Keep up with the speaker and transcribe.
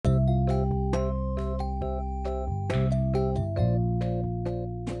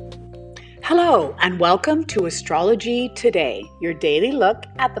Hello, and welcome to Astrology Today, your daily look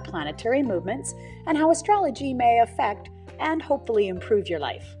at the planetary movements and how astrology may affect and hopefully improve your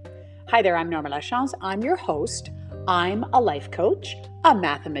life. Hi there, I'm Norma Lachance. I'm your host. I'm a life coach, a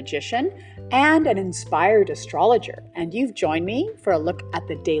mathematician, and an inspired astrologer. And you've joined me for a look at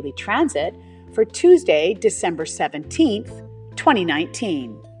the daily transit for Tuesday, December 17th,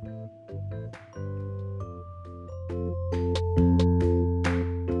 2019.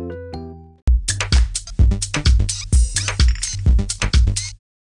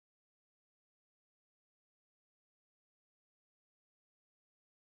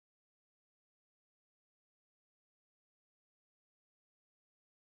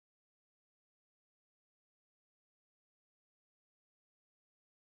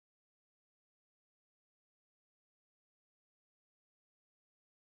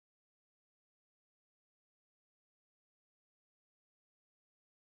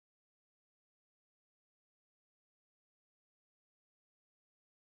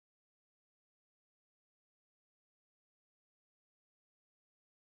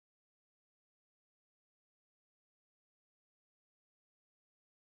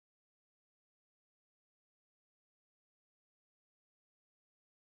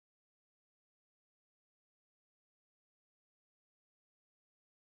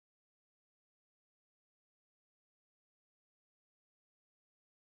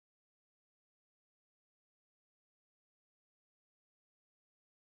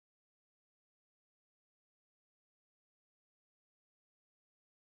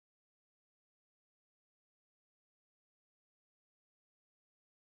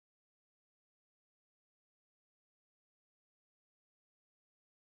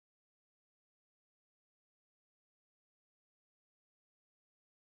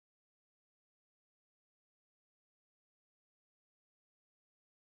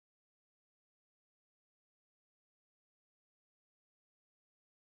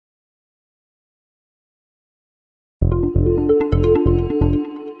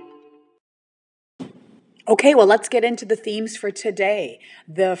 Okay, well, let's get into the themes for today.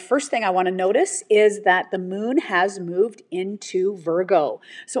 The first thing I want to notice is that the moon has moved into Virgo.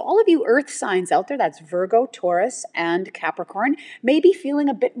 So all of you earth signs out there, that's Virgo, Taurus, and Capricorn, may be feeling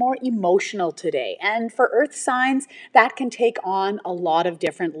a bit more emotional today. And for earth signs, that can take on a lot of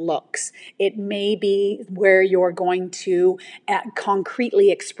different looks. It may be where you're going to concretely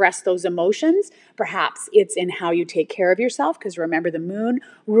express those emotions. Perhaps it's in how you take care of yourself, because remember, the moon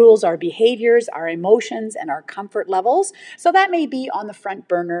rules our behaviors, our emotions, and our comfort levels. So that may be on the front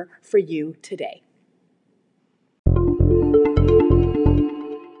burner for you today.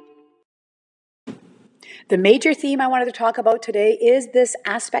 The major theme I wanted to talk about today is this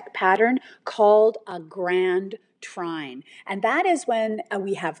aspect pattern called a grand trine. And that is when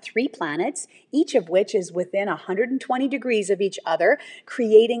we have three planets, each of which is within 120 degrees of each other,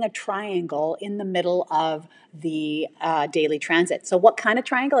 creating a triangle in the middle of the daily transit. So what kind of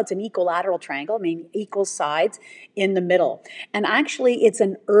triangle? It's an equilateral triangle, meaning equal sides in the middle. And actually, it's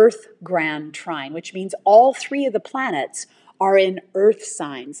an Earth grand trine, which means all three of the planets are in earth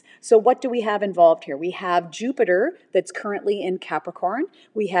signs. So what do we have involved here? We have Jupiter that's currently in Capricorn.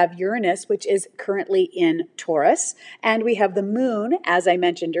 We have Uranus, which is currently in Taurus. And we have the moon, as I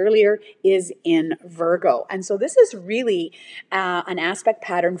mentioned earlier, is in Virgo. And so this is really an aspect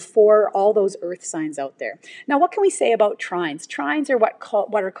pattern for all those earth signs out there. Now, what can we say about trines? Trines are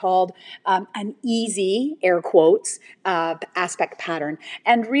what are called an easy, air quotes, aspect pattern.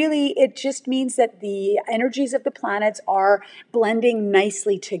 And really, it just means that the energies of the planets are blending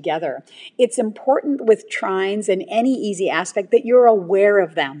nicely together. It's important with trines and any easy aspect that you're aware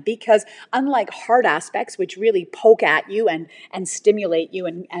of them, because unlike hard aspects, which really poke at you and stimulate you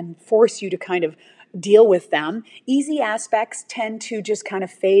and force you to kind of deal with them, easy aspects tend to just kind of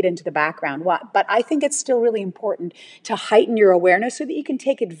fade into the background. But I think it's still really important to heighten your awareness so that you can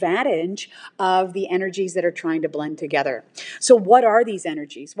take advantage of the energies that are trying to blend together. So what are these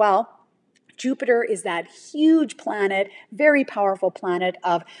energies? Well, Jupiter is that huge planet, very powerful planet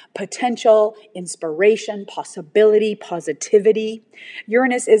of potential, inspiration, possibility, positivity.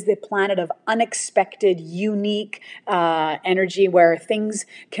 Uranus is the planet of unexpected, unique energy where things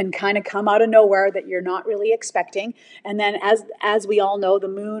can kind of come out of nowhere that you're not really expecting. And then as we all know, the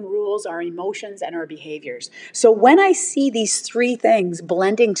moon rules our emotions and our behaviors. So when I see these three things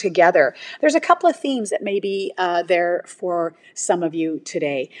blending together, there's a couple of themes that may be there for some of you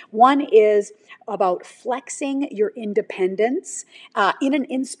today. One is is about flexing your independence in an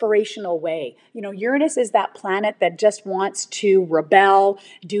inspirational way. You know, Uranus is that planet that just wants to rebel,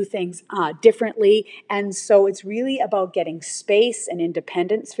 do things differently. And so it's really about getting space and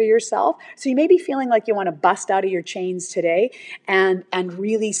independence for yourself. So you may be feeling like you want to bust out of your chains today and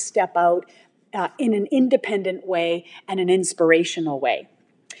really step out in an independent way and an inspirational way.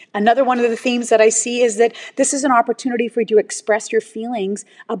 Another one of the themes that I see is that this is an opportunity for you to express your feelings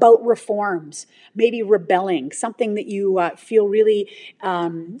about reforms, maybe rebelling, something that you feel really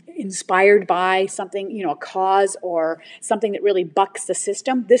inspired by, something, you know, a cause or something that really bucks the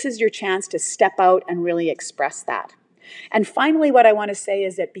system. This is your chance to step out and really express that. And finally, what I want to say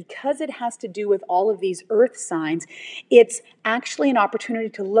is that because it has to do with all of these earth signs, it's actually an opportunity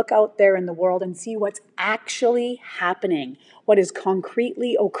to look out there in the world and see what's actually happening, what is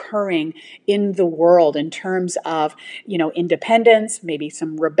concretely occurring in the world in terms of, you know, independence, maybe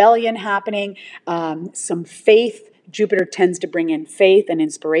some rebellion happening, some faith. Jupiter tends to bring in faith and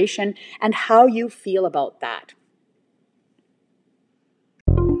inspiration, and how you feel about that.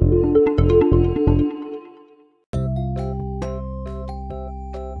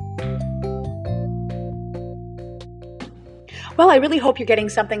 Well, I really hope you're getting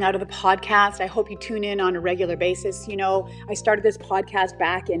something out of the podcast. I hope you tune in on a regular basis. You know, I started this podcast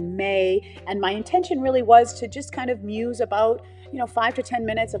back in May, and my intention really was to just kind of muse about, 5 to 10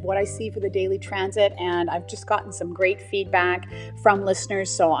 minutes of what I see for the daily transit. And I've just gotten some great feedback from listeners.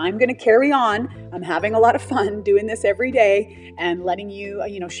 So I'm going to carry on. I'm having a lot of fun doing this every day and letting you,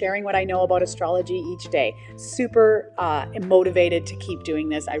 sharing what I know about astrology each day. Super motivated to keep doing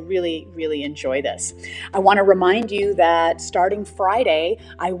this. I really, really enjoy this. I want to remind you that starting Friday,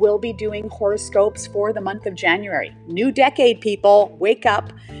 I will be doing horoscopes for the month of January. New decade, people, wake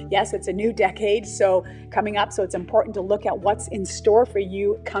up. Yes, it's a new decade. So coming up, so it's important to look at what's in store for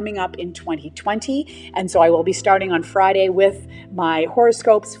you coming up in 2020. And so I will be starting on Friday with my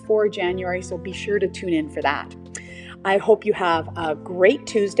horoscopes for January. So be sure to tune in for that. I hope you have a great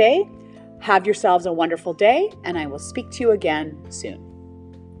Tuesday. Have yourselves a wonderful day, and I will speak to you again soon.